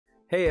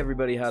Hey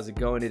everybody, how's it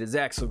going? It is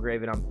Axel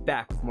Grave and I'm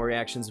back with more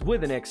reactions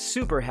with an X.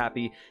 Super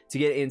happy to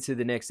get into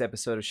the next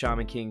episode of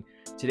Shaman King.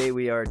 Today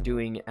we are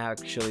doing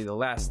actually the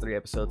last 3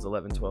 episodes,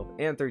 11, 12,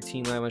 and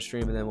 13 live on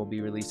stream, and then we'll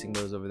be releasing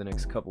those over the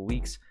next couple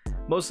weeks.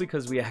 Mostly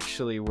because we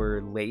actually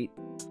were late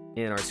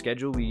in our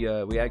schedule.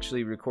 We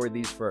actually record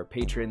these for our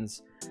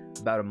patrons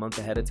about a month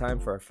ahead of time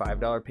for our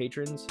 $5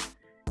 patrons.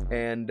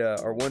 And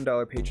our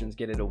 $1 patrons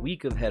get it a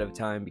week ahead of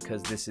time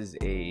because this is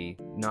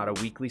not a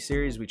weekly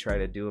series. We try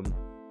to do them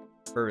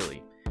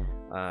early,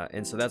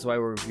 and so that's why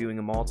we're reviewing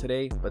them all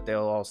today, but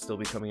they'll all still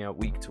be coming out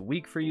week to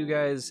week for you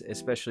guys,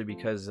 especially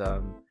because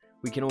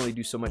we can only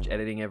do so much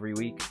editing every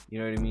week, you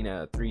know what I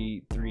mean?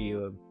 Three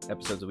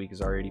episodes a week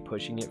is already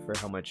pushing it for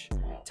how much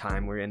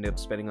time we end up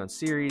spending on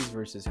series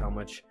versus how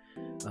much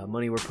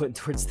money we're putting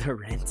towards the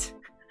rent.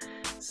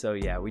 So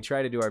yeah, we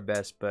try to do our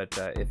best, but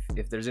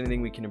if there's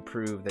anything we can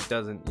improve that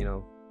doesn't, you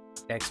know,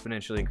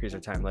 exponentially increase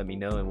our time, let me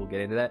know and we'll get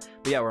into that.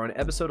 But yeah, we're on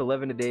episode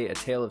 11 today, A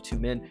Tale of Two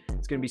Men.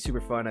 It's gonna be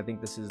super fun. I think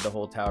this is the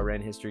whole Tao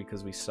Ren history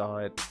because we saw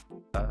it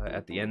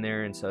at the end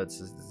there, and so this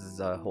is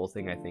a whole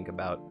thing I think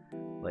about,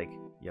 like,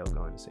 yo,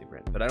 going to save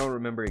Ren. But I don't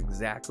remember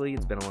exactly.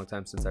 It's been a long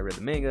time since I read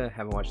the manga.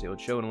 Haven't watched the old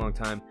show in a long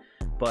time,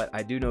 but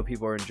I do know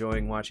people are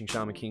enjoying watching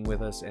Shaman King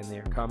with us and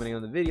they're commenting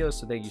on the videos,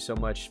 so thank you so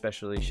much.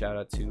 Especially shout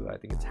out to, I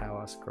think it's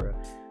Hao Asakura,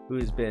 who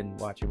has been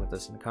watching with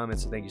us in the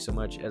comments, so thank you so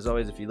much. As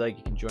always, if you like,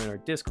 you can join our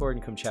Discord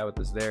and come chat with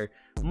us there.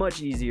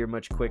 Much easier,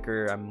 much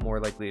quicker. I'm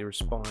more likely to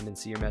respond and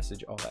see your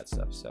message, all that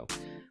stuff. So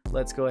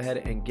let's go ahead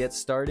and get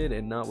started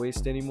and not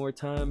waste any more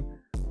time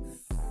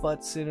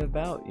futzing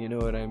about, you know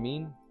what I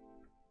mean?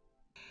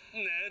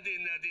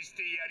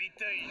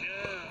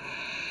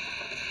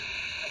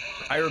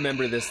 I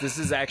remember this. This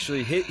is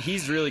actually,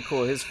 he's really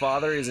cool. His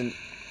father is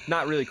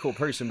not really cool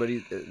person, but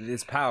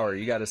his power,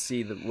 you got to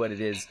see what it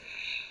is.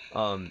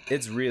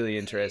 It's really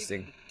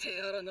interesting.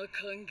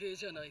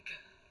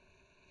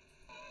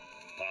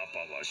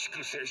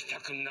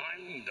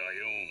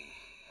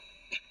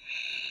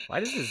 Why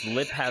does his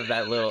lip have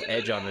that little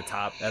edge on the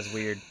top? That's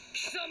weird.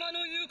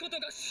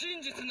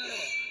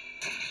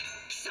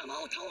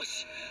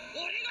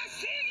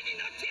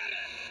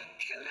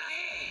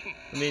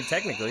 I mean,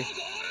 technically.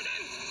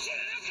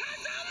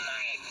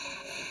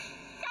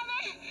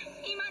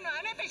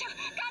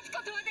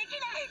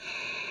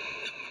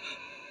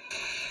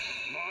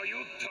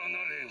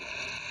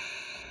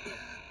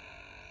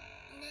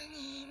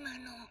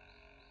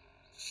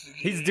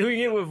 He's doing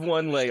it with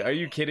one leg. Are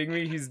you kidding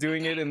me? He's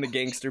doing it in the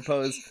gangster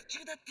pose.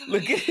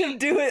 Look at him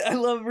do it. I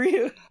love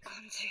Ryu.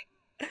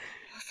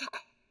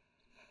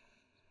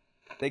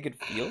 They could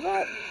feel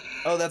that?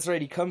 Oh, that's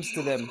right. He comes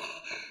to them.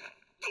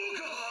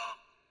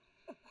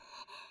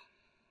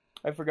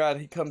 I forgot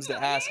he comes to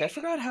ask. I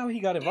forgot how he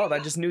got involved. I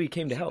just knew he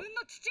came to help.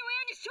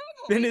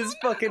 In his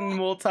fucking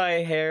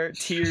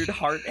tiered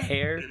heart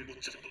hair.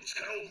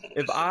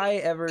 If I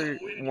ever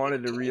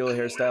wanted a real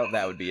hairstyle,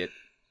 that would be it.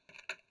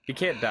 He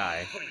can't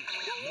die.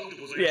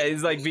 Yeah,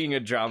 he's like being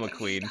a drama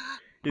queen.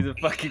 He's a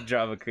fucking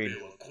drama queen.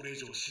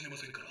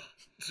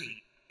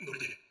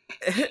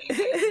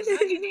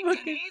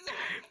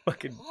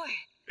 fucking.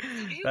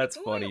 That's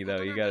funny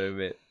though, you gotta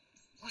admit.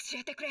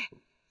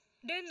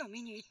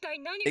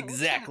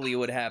 Exactly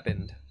what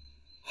happened.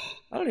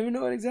 I don't even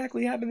know what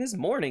exactly happened this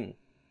morning.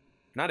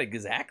 Not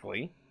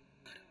exactly.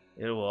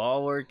 It will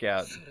all work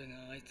out. Of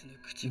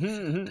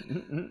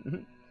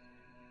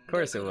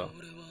course it will.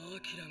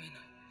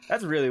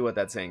 That's really what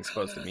that saying's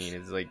supposed to mean.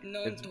 Is like,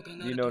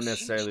 you don't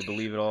necessarily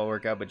believe it'll all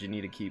work out, but you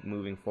need to keep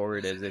moving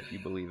forward as if you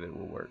believe it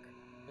will work.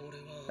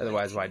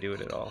 Otherwise, why do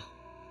it at all?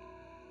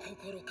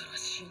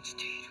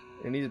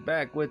 And he's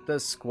back with the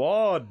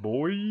squad,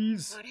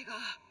 boys.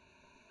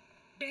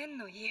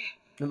 I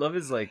love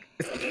his, like,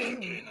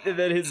 and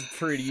then his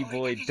pretty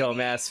boy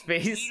dumbass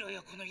face.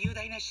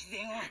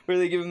 Where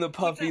they give him the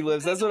puffy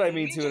lips. That's what I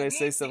mean too when I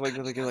say stuff like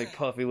that. They give like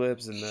puffy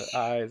lips and the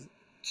eyes.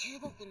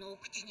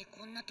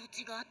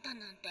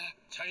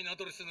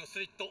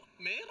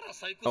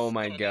 Oh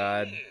my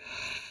god.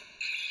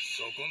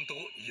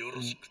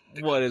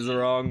 What is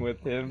wrong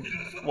with him?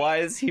 Why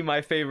is he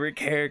my favorite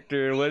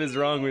character? What is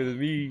wrong with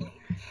me?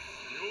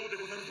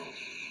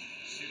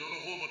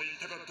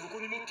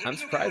 I'm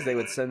surprised they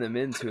would send them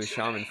into a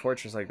shaman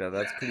fortress like that.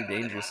 That's pretty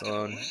dangerous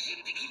alone.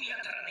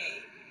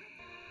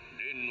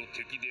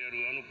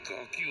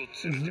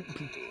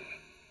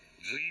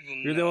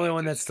 You're the only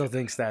one that still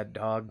thinks that,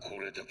 dog.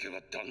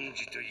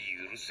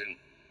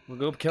 We'll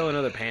go kill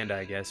another panda,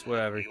 I guess.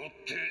 Whatever.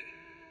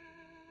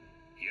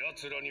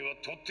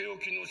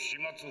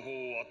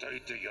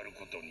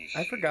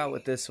 I forgot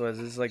what this was.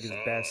 This is like his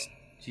best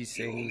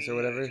G-Sings or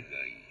whatever.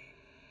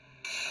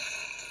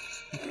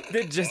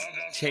 It just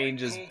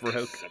changes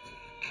broke.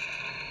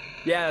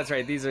 Yeah, that's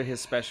right. These are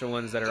his special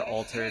ones that are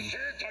altered.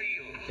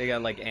 They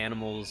got like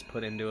animals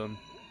put into them.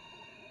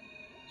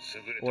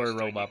 Or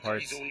robot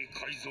parts.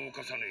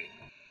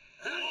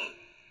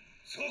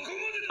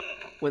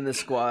 When the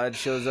squad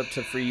shows up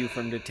to free you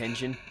from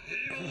detention.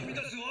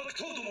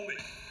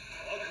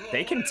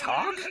 They can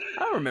talk?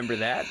 I don't remember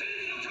that.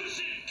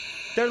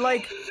 They're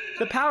like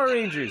The Power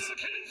Rangers.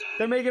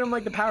 They're making them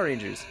like the Power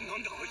Rangers.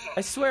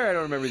 I swear I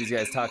don't remember these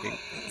guys talking.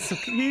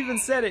 He even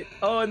said it.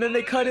 Oh, and then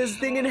they cut his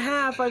thing in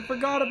half. I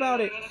forgot about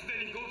it.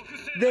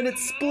 Then it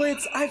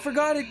splits. I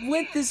forgot it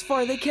went this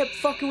far. They kept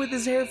fucking with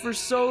his hair for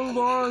so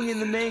long in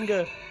the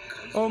manga.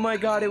 Oh my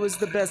god, it was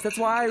the best. That's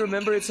why I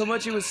remember it so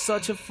much. It was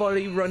such a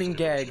funny running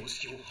gag.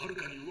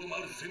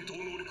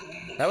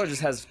 That one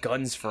just has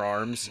guns for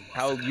arms.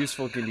 How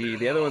useful can he be?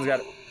 The other one's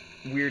got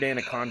weird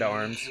anaconda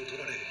arms.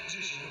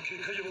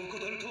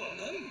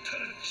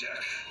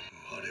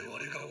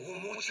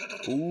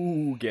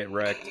 Ooh, get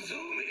wrecked.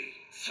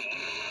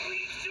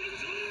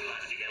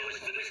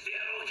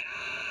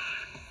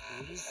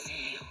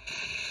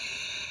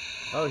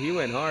 Oh, he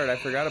went hard. I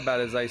forgot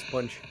about his ice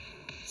punch.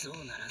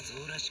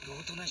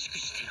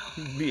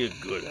 Be a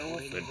good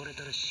elephant.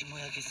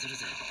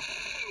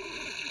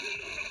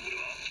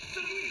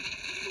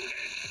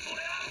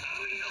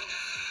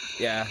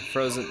 Yeah,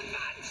 Frozen.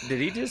 Did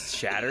he just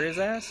shatter his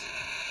ass?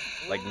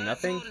 Like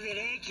nothing?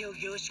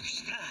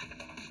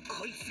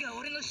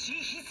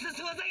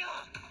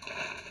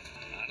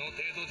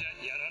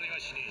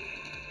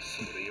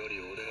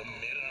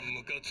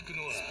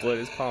 Split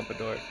his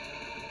pompadour.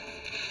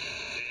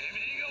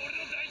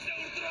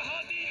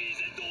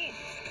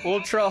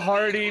 Ultra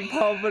hardy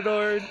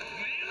pompadour.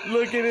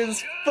 Look at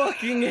his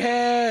fucking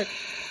hair.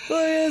 Look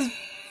at his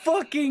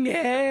fucking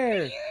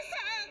hair.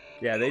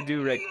 Yeah, they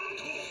do wreck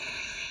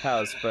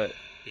house, but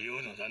you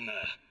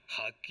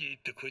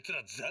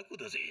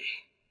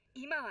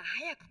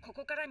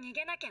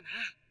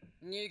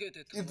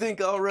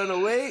think I'll run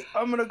away?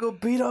 I'm gonna go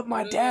beat up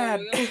my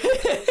dad.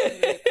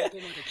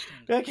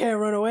 I can't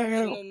run away. I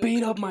gotta go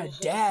beat up my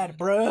dad,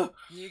 bro.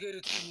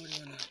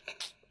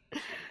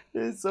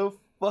 It's so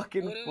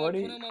fucking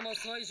funny.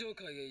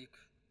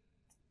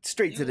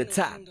 Straight to the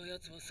top.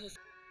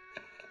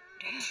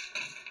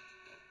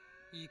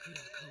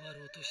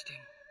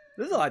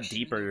 This is a lot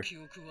deeper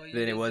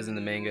than it was in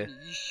the manga.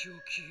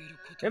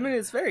 I mean,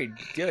 it's very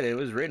good. It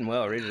was written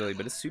well originally,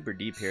 but it's super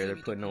deep here. They're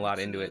putting a lot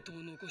into it.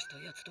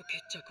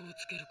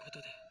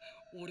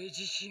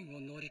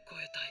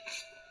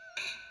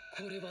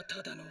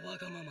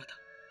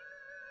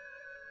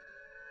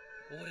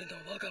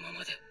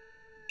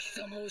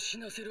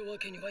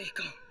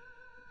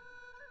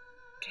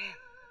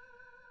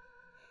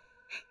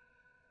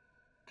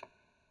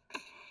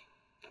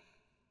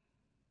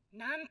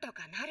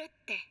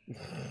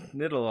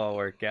 It'll all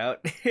work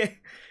out.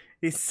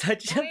 He's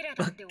such a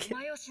fucking...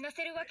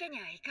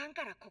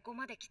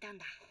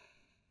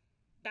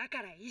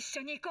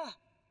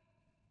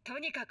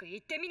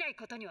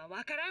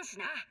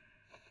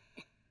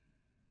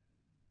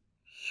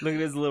 Look at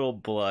his little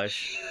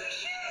blush.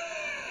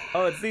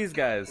 Oh, it's these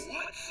guys.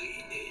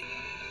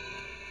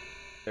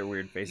 Their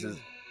weird faces.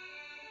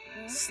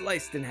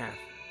 Sliced in half.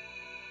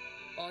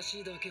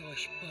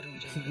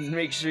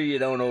 Make sure you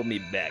don't hold me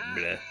back,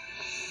 bruh.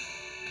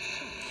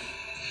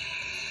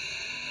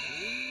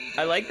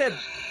 I like that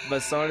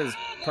Basan is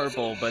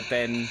purple, but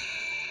then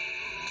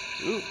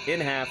in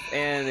half,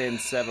 and in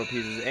several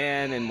pieces,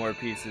 and in more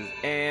pieces,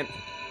 and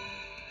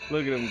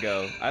look at him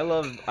go. I'm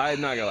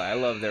not gonna lie, I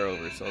love their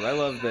oversoul. I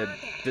love the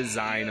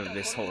design of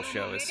this whole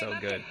show. It's so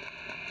good.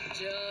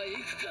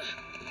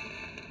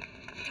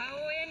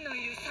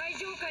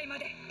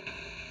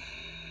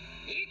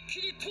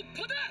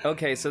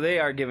 Okay, so they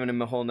are giving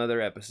him a whole nother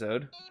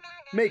episode.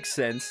 Makes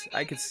sense.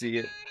 I could see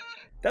it.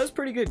 That was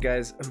pretty good,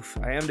 guys. Oof,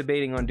 I am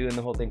debating on doing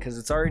the whole thing because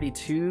it's already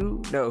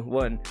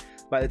 1.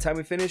 By the time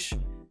we finish,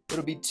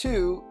 it'll be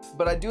 2.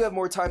 But I do have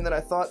more time than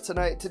I thought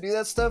tonight to do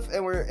that stuff,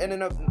 and we're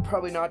ending up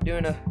probably not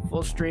doing a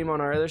full stream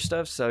on our other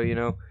stuff. So, you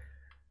know,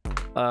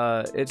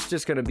 it's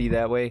just gonna be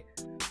that way.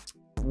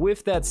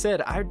 With that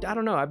said, I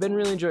don't know. I've been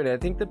really enjoying it. I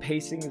think the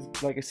pacing is,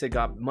 like I said,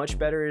 got much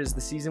better as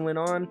the season went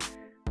on.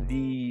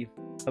 The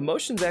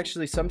emotions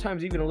actually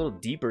sometimes even a little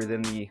deeper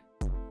than the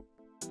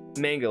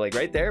manga. Like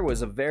right there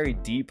was a very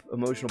deep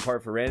emotional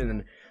part for Ren,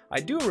 and I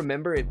do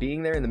remember it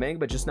being there in the manga,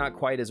 but just not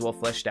quite as well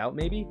fleshed out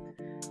maybe.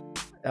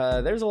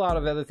 There's a lot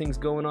of other things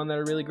going on that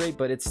are really great,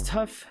 but it's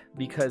tough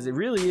because it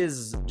really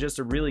is just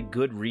a really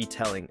good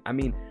retelling. I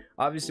mean,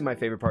 obviously my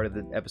favorite part of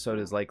the episode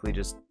is likely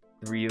just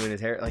Ryu and his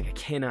hair. Like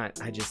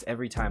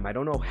every time, I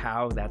don't know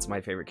how that's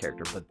my favorite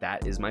character, but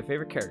that is my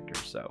favorite character.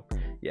 So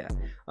yeah,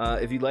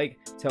 if you'd like,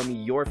 tell me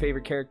your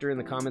favorite character in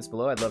the comments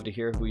below. I'd love to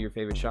hear who your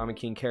favorite Shaman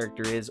King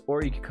character is,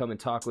 or you can come and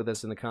talk with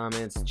us in the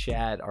comments,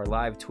 chat, our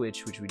live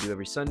Twitch, which we do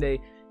every Sunday.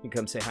 You can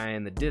come say hi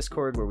in the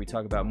Discord where we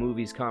talk about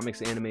movies,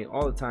 comics, anime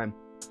all the time.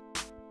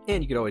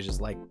 And you can always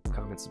just like,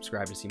 comment,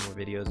 subscribe to see more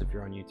videos if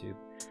you're on YouTube.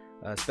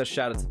 Special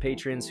shout out to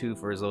patrons who,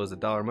 for as low as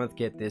 $1 a month,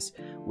 get this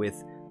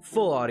with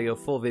full audio,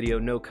 full video,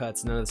 no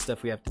cuts, none of the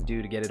stuff we have to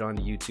do to get it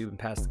onto YouTube and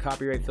pass the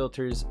copyright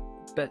filters.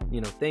 But,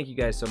 you know, thank you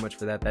guys so much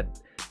for that. That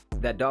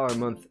 $1 a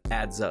month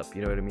adds up,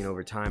 you know what I mean,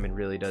 over time, and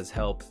really does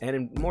help.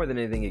 And more than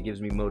anything, it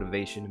gives me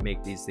motivation to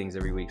make these things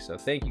every week. So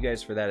thank you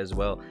guys for that as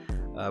well.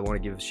 I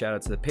want to give a shout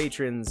out to the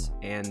patrons,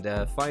 and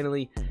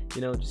finally,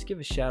 you know, just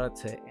give a shout out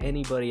to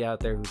anybody out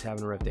there who's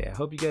having a rough day. I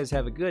hope you guys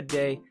have a good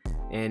day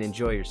and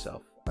enjoy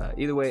yourself.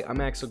 Either way,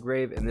 I'm Axel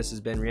Grave, and this has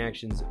been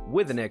Reactions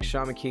with the next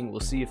Shaman King. We'll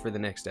see you for the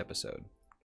next episode.